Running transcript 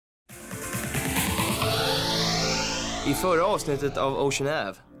I förra avsnittet av Ocean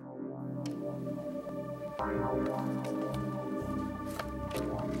Ave.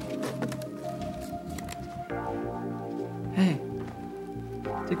 Hey,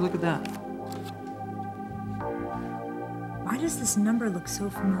 take a look at that. Why does this number look so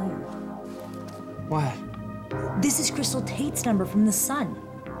familiar? What? This is Crystal Tate's number from The Sun.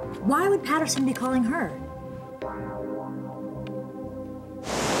 Why would Patterson be calling her?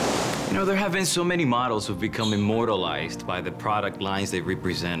 You know, there have been so many models who've become immortalized by the product lines they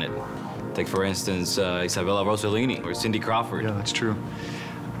represented. Take, for instance, Isabella Rossellini or Cindy Crawford. Yeah, that's true.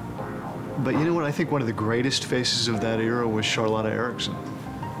 But you know what? I think one of the greatest faces of that era was Charlotta Erickson.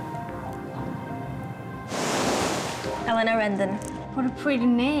 Elena Rendon. What a pretty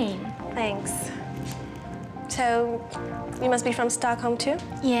name. Thanks. So, you must be from Stockholm too?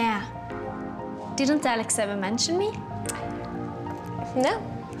 Yeah. Didn't Alex ever mention me? No.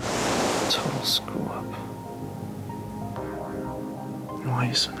 Total screw up. Why are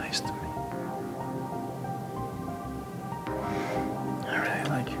you so nice to me? I really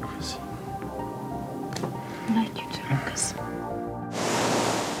like you, Chrissy. I like you too, Lucas.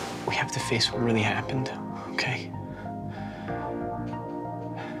 We have to face what really happened, okay?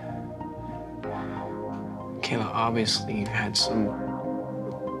 Kayla, obviously you had some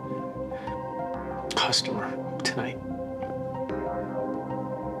customer tonight.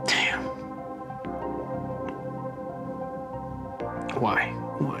 Damn. Why?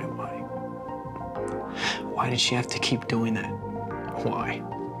 Why did she have to keep doing that? Why?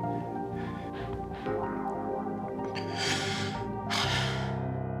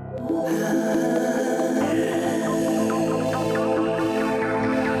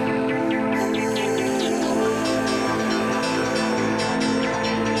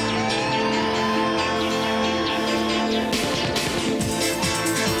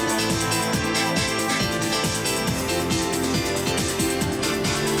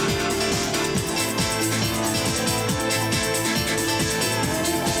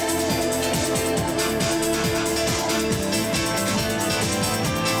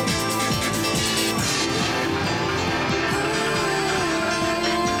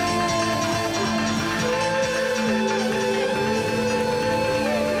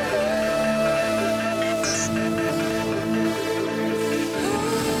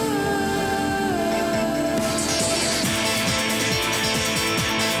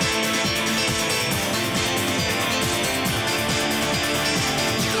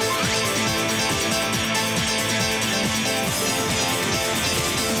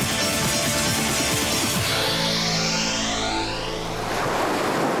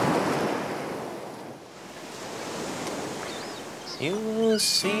 You will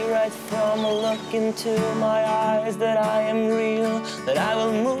see right from a look into my eyes that I am real, that I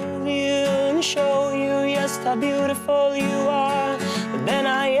will move you and show you just how beautiful you are. But then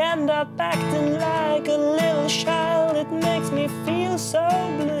I end up acting like a little child. It makes me feel so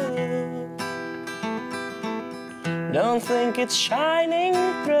blue. Don't think it's shining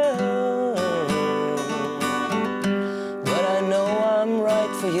through, but I know I'm right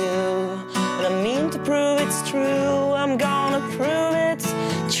for you. And I mean to prove it's true. I'm gonna prove it's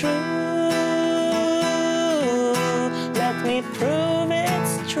true. Let me prove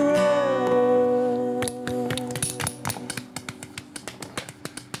it's true.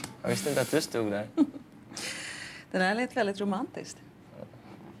 Jag visste inte att du stod där. Det där lät väldigt romantiskt.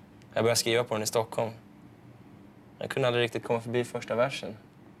 Jag började skriva på den i Stockholm. Jag kunde aldrig riktigt komma förbi första versen.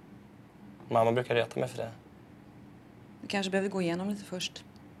 Mamma brukar reta mig för det. Du kanske behöver gå igenom lite först.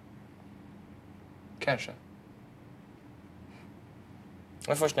 Kanske. Det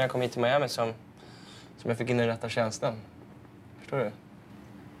var först när jag kom hit till Miami som jag fick in den rätta känslan. Förstår du?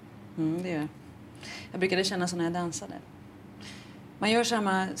 Det gör jag. Jag brukade känna så när jag dansade. Man gör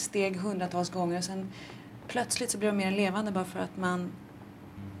samma steg hundratals gånger och sen plötsligt så blir det mer levande bara för att man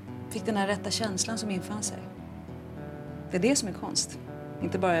fick den här rätta känslan som infann sig. Det är det som är konst.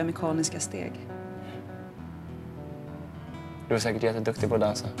 Inte bara mekaniska steg. Du är säkert jätteduktig på att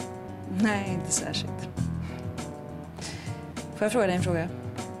dansa. Nej, inte särskilt. Får jag fråga dig en fråga?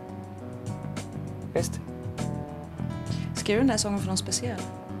 Visst. Skrev du den där sången för någon speciell?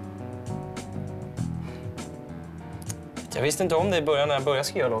 Jag visste inte om det i början när jag började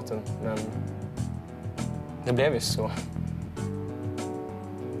skriva låten, men det blev ju så.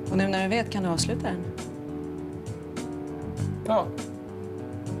 Och nu när du vet kan du avsluta den? Ja.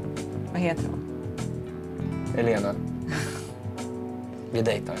 Vad heter hon? Elena. Vi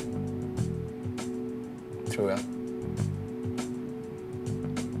dejtar. Tror jag.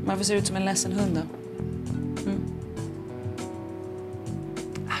 Varför ser du ut som en ledsen hund då?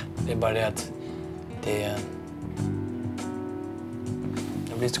 Det är bara det att det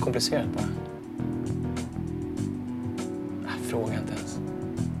blir så komplicerat bara. Fråga inte ens.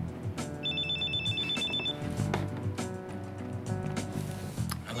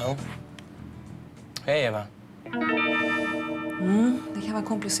 Hallå? Hej, Eva. Det kan vara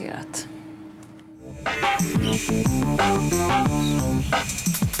komplicerat.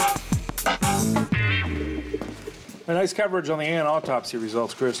 A nice coverage on the Ann autopsy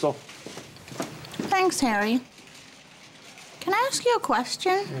results, Crystal. Thanks, Harry. Can I ask you a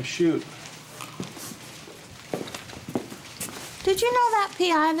question? Yeah, shoot. Did you know that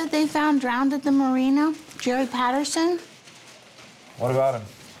PI that they found drowned at the marina, Jerry Patterson? What about him?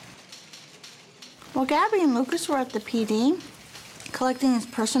 Well, Gabby and Lucas were at the PD, collecting his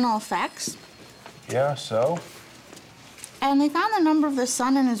personal effects. Yeah, so? And they found the number of the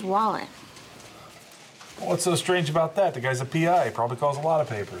son in his wallet. What's so strange about that? The guy's a PI. He probably calls a lot of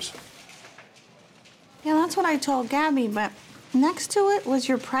papers. Yeah, that's what I told Gabby, but next to it was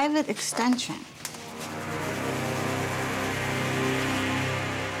your private extension.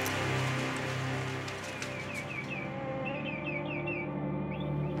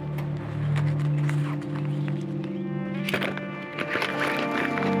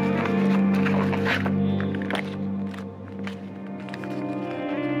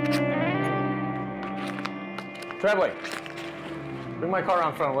 Treadway, bring my car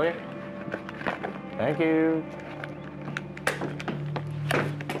around front, will you? Thank you.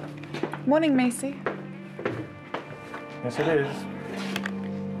 Morning, Macy. Yes, it is.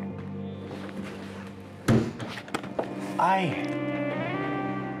 I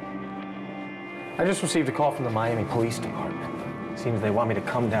just received a call from the Miami Police Department. Seems they want me to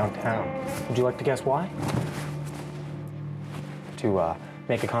come downtown. Would you like to guess why? To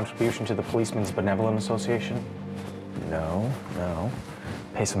make a contribution to the Policemen's Benevolent Association? No, no.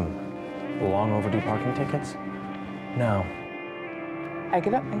 Pay some long overdue parking tickets? No. I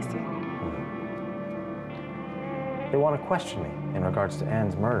give up, Macy. They want to question me in regards to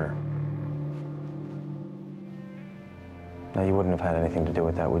Anne's murder. Now, you wouldn't have had anything to do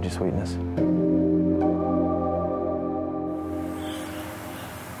with that, would you, Sweetness?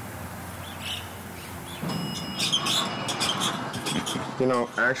 You know,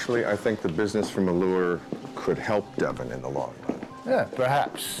 actually, I think the business from Allure could help Devon in the long run. Yeah,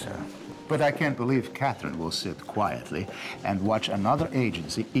 perhaps. But I can't believe Catherine will sit quietly and watch another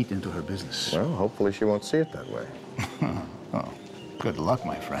agency eat into her business. Well, hopefully she won't see it that way. Oh, good luck,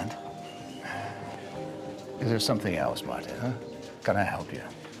 my friend. Is there something else, Martin, huh? Can I help you?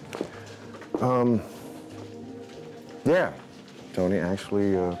 Yeah. Tony,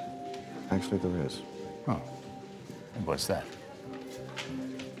 actually there is. Oh. And what's that?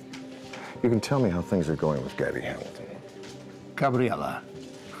 You can tell me how things are going with Gabby Hamilton. Gabriella.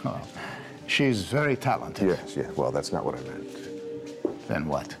 Oh, she's very talented. Yes, yeah. Well, that's not what I meant. Then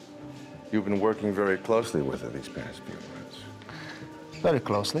what? You've been working very closely with her these past few months. Very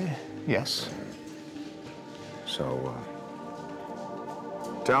closely, yes. So,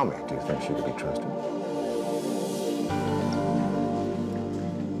 tell me, do you think she could be trusted?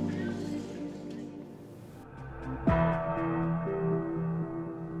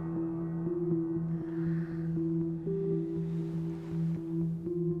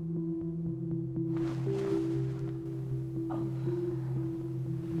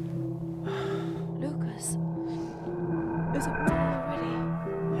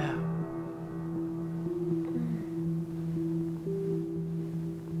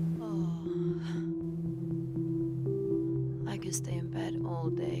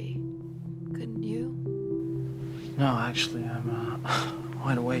 No, actually, I'm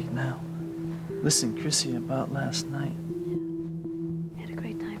wide awake now. Listen, Chrissy, about last night. Had a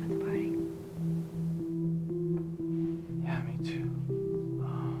great time at the party. Yeah, me too.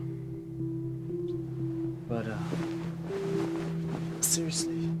 But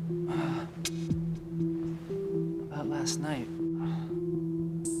seriously, about last night.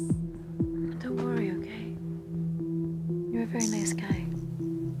 Don't worry, okay? You're a very nice guy.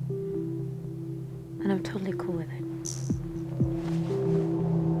 And I'm totally cool with it.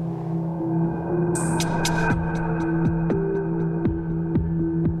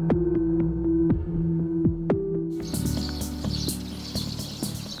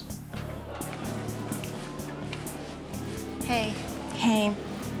 Hey. Hey.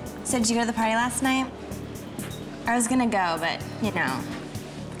 So did you go to the party last night? I was gonna go, but, you know,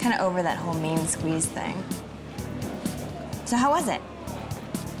 kind of over that whole mean squeeze thing. So how was it?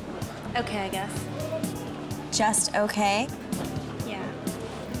 Okay, I guess. Just okay? Yeah.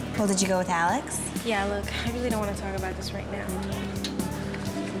 Well, did you go with Alex? Yeah, look, I really don't want to talk about this right now.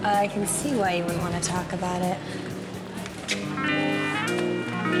 I can see why you wouldn't want to talk about it.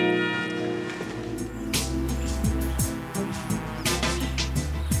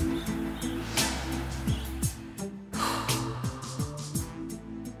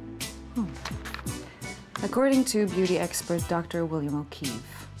 According to beauty expert Dr. William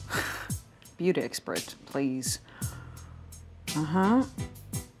O'Keefe. Beauty expert, please. Uh-huh.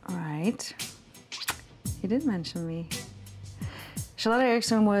 All right. He did mention me. Charlotte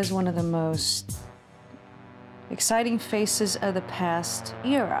Eriksson was one of the most exciting faces of the past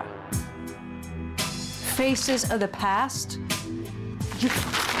era. Faces of the past? You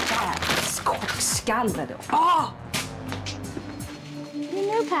korkskalle. Oh! You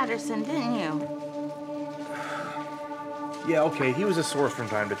knew Patterson, didn't you? Yeah, okay, he was a source from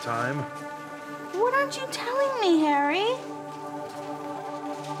time to time. What aren't you telling me, Harry?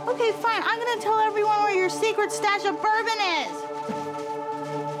 Okay, fine. I'm gonna tell everyone where your secret stash of bourbon is.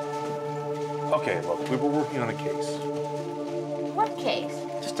 Okay, look, we were working on a case. What case?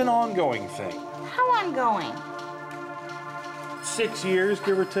 Just an ongoing thing. How ongoing? 6 years,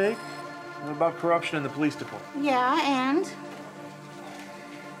 give or take. About corruption in the police department. Yeah, and?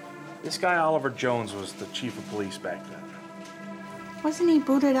 This guy, Oliver Jones, was the chief of police back then. Wasn't he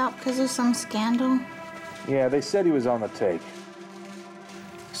booted out because of some scandal? Yeah, they said he was on the take.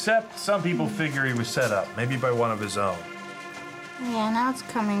 Except some people figure he was set up, maybe by one of his own. Yeah, now it's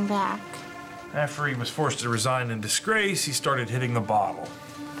coming back. After he was forced to resign in disgrace, he started hitting the bottle.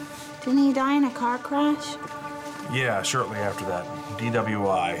 Didn't he die in a car crash? Yeah, shortly after that.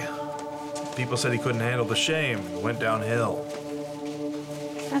 DWI. People said he couldn't handle the shame and went downhill.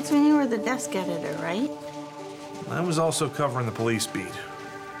 That's when you were the desk editor, right? I was also covering the police beat.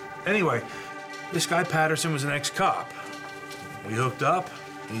 Anyway, this guy Patterson was an ex-cop. We hooked up.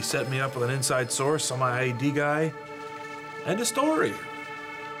 He set me up with an inside source on my ID guy. End of story.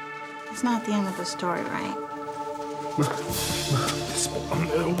 It's not the end of the story, right?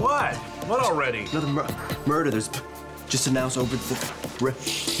 What? What already? Another murder. There's just announced over the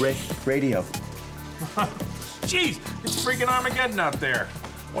radio. Jeez, it's freaking Armageddon out there.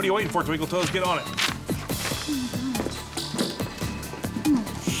 What are you waiting for, Twinkle Toes? Get on it.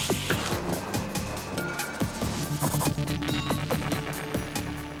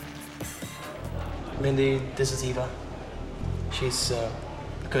 Lindy, this is Eva. She's a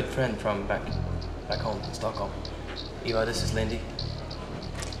good friend from back home in Stockholm. Eva, this is Lindy.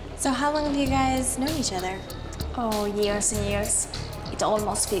 So how long have you guys known each other? Oh, years and years. It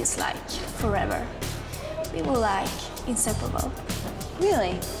almost feels like forever. We were like inseparable.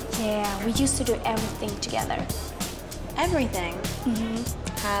 Really? Yeah, we used to do everything together. Everything? Mm-hmm.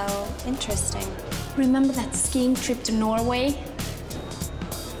 How interesting. Remember that skiing trip to Norway?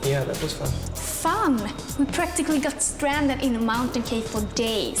 Yeah, that was fun. Fun! We practically got stranded in a mountain cave for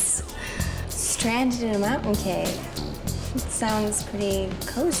days. Stranded in a mountain cave? It sounds pretty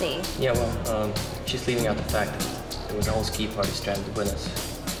cozy. Yeah, well, she's leaving out the fact that there was a whole ski party stranded with us.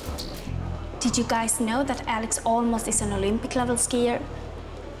 Did you guys know that Alex almost is an Olympic-level skier?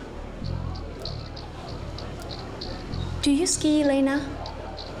 Do you ski, Lena?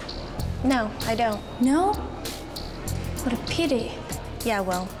 No, I don't. No? What a pity. Yeah,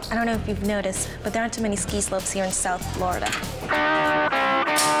 well, I don't know if you've noticed, but there aren't too many ski slopes here in South Florida.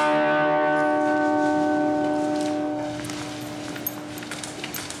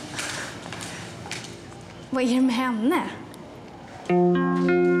 Vad är det med henne?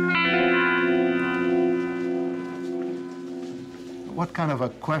 What kind of a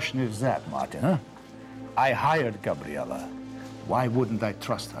question is that, Martin, huh? I hired Gabriella. Why wouldn't I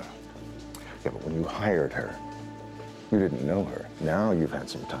trust her? Yeah, but when you hired her, you didn't know her. Now you've had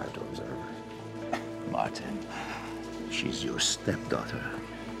some time to observe her. Martin, she's your stepdaughter.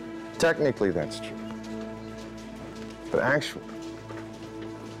 Technically, that's true. But actually,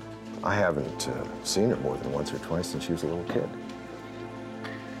 I haven't seen her more than once or twice since she was a little kid.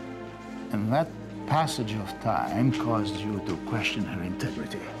 And that passage of time caused you to question her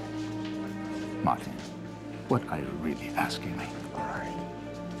integrity. Martin, what are you really asking me? All right.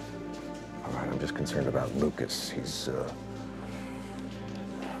 All right, I'm just concerned about Lucas. He's,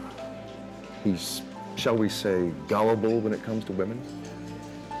 shall we say, gullible when it comes to women?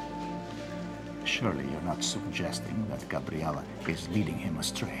 Surely you're not suggesting that Gabriella is leading him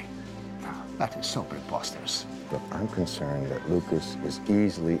astray. That is so preposterous. Look, I'm concerned that Lucas is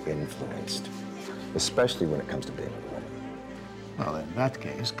easily influenced, especially when it comes to being with a woman. Well, in that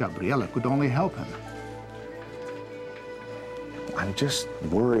case, Gabriella could only help him. I'm just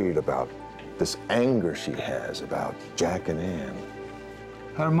worried about this anger she has about Jack and Anne.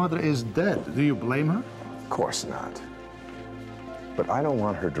 Her mother is dead. Do you blame her? Of course not. But I don't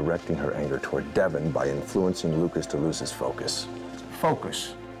want her directing her anger toward Devon by influencing Lucas to lose his focus.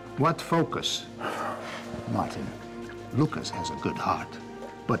 Focus? What focus? Martin, Lucas has a good heart.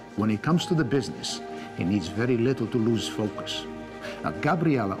 But when it comes to the business, he needs very little to lose focus. Now,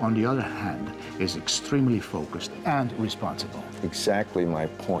 Gabriella, on the other hand, is extremely focused and responsible. Exactly my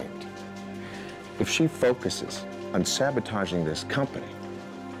point. If she focuses on sabotaging this company,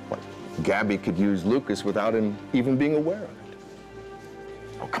 what, Gabby could use Lucas without him even being aware of it.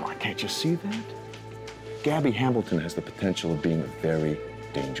 Oh, come on, can't you see that? Gabby Hamilton has the potential of being a very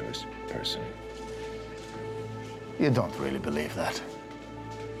dangerous person. You don't really believe that.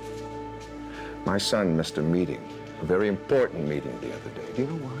 My son missed a meeting, a very important meeting the other day. Do you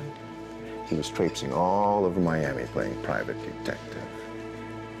know why? He was traipsing all over Miami playing private detective.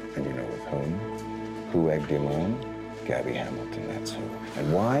 And you know with whom? Who egged him on? Gabby Hamilton, that's who.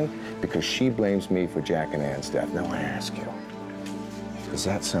 And why? Because she blames me for Jack and Ann's death. Now I ask you, does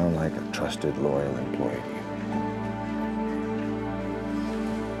that sound like a trusted, loyal employee to you?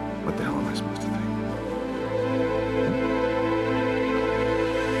 What the hell am I supposed to think?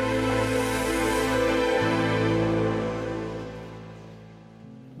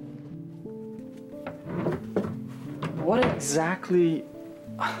 What exactly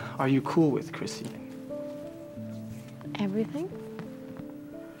are you cool with, Chrissy? Everything?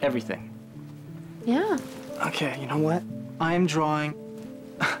 Everything. Yeah. Okay, you know what? I am drawing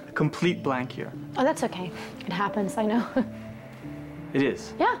a complete blank here. Oh, that's okay. It happens, I know. It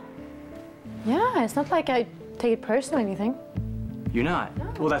is. Yeah. Yeah, it's not like I take it personally or anything. You're not?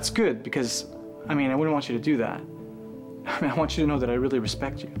 No. Well, that's good, because, I mean, I wouldn't want you to do that. I mean, I want you to know that I really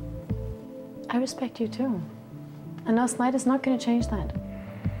respect you. I respect you, too. And last night is not going to change that.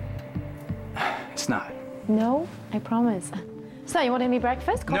 It's not. No, I promise. So, you want any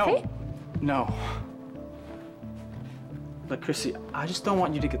breakfast? Coffee? No. No. Look, Chrissy, I just don't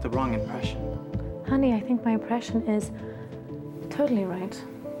want you to get the wrong impression. Honey, I think my impression is totally right.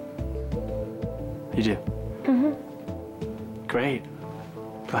 You do? Mm-hmm. Great.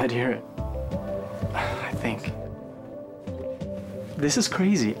 Glad to hear it. I think. This is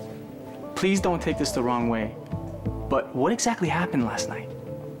crazy. Please don't take this the wrong way. But what exactly happened last night?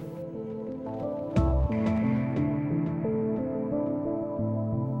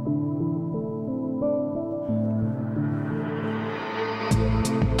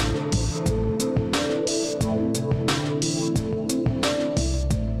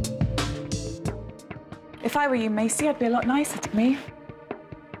 If I were you, Macy, I'd be a lot nicer to me.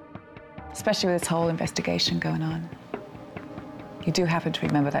 Especially with this whole investigation going on. You do happen to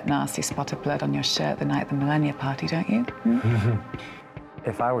remember that nasty spot of blood on your shirt the night of the Millennia Party, don't you? Hmm?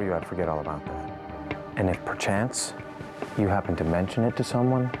 If I were you, I'd forget all about that. And if perchance you happen to mention it to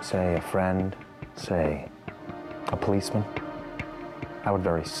someone, say a friend, say a policeman, I would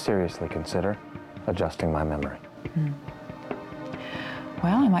very seriously consider adjusting my memory. Hmm.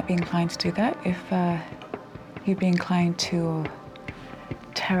 Well, I might be inclined to do that if you'd be inclined to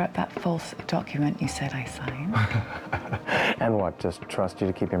tear up that false document you said I signed. And what, just trust you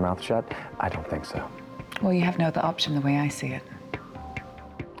to keep your mouth shut? I don't think so. Well, you have no other option the way I see it.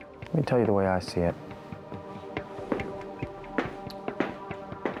 Let me tell you the way I see it.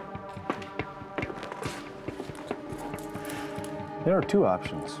 There are two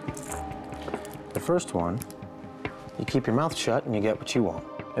options. The first one, you keep your mouth shut and you get what you want,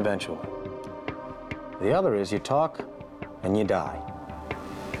 eventually. The other is you talk and you die.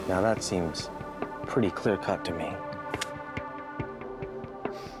 Now that seems pretty clear-cut to me.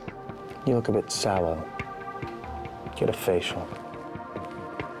 You look a bit sallow. Get a facial.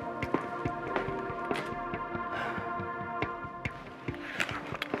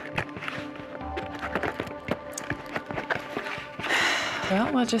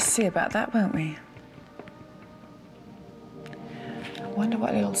 Well, we'll just see about that, won't we? I wonder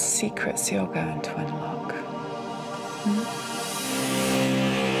what little secrets you're going to unlock. Hmm?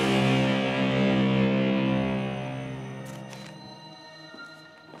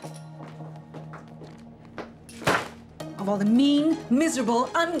 Of all the mean, miserable,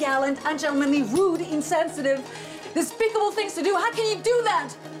 ungallant, ungentlemanly, rude, insensitive, despicable things to do, how can you do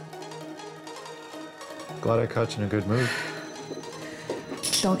that? Glad I caught you in a good mood.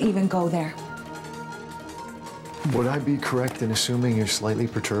 Don't even go there. Would I be correct in assuming you're slightly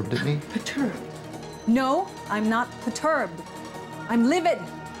perturbed at me? Perturbed? No, I'm not perturbed. I'm livid.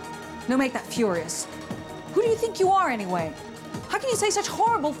 No, make that furious. Who do you think you are, anyway? How can you say such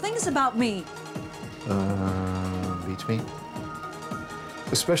horrible things about me? Beats me.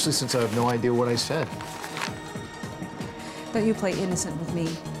 Especially since I have no idea what I said. Don't you play innocent with me.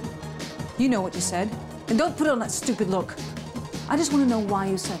 You know what you said. And don't put on that stupid look. I just want to know why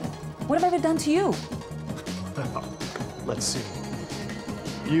you said it. What have I ever done to you? Let's see.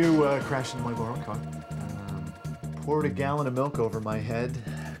 You crashed into my borrowed car, poured a gallon of milk over my head,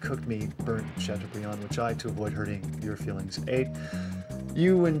 cooked me burnt Chateaubriand, which I, to avoid hurting your feelings, ate.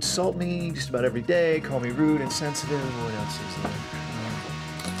 You insult me just about every day, call me rude, insensitive, and what else is there?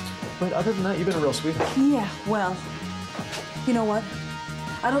 But other than that, you've been a real sweetheart. Yeah, well, you know what?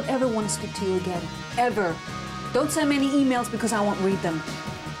 I don't ever want to speak to you again. Ever. Don't send me any emails because I won't read them.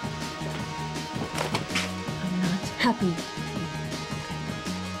 I'm not happy.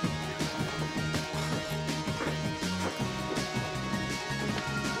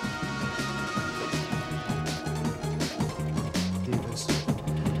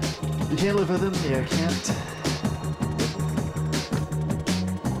 You can't live with him? Yeah, I can't.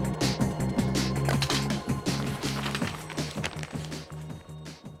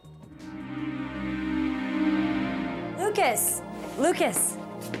 Lucas,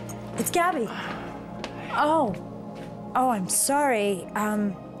 it's Gabby. Oh, I'm sorry.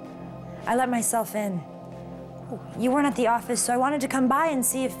 I let myself in. You weren't at the office, so I wanted to come by and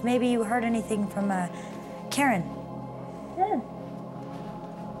see if maybe you heard anything from Karen. Yeah.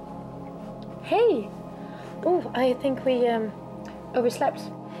 Hey. Oh, I think we overslept.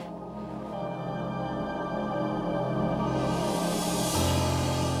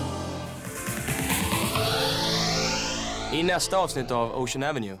 I nästa avsnitt av Ocean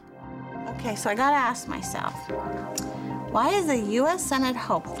Avenue. Okay, so I gotta ask myself, why is a U.S. Senate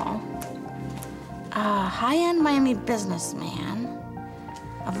hopeful, a high-end Miami businessman,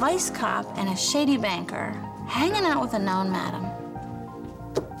 a vice cop, and a shady banker hanging out with a known madam?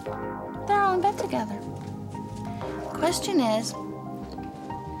 They're all in bed together. Question is,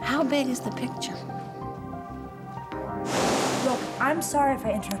 how big is the picture? Look, I'm sorry if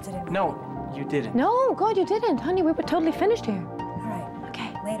I interrupted him. No, you didn't. No, God, you didn't. Honey, we were totally finished here. All right.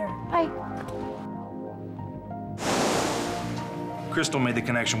 Okay, later. Bye. Crystal made the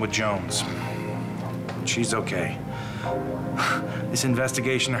connection with Jones. She's okay. This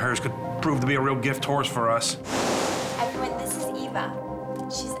investigation of hers could prove to be a real gift horse for us. Everyone, this is Eva.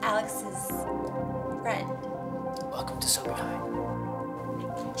 She's Alex's friend. Welcome to Sutta.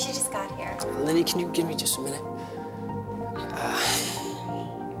 She just got here. Lily, can you give me just a minute?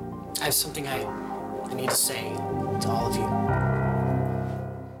 I have something I need to say to all of you.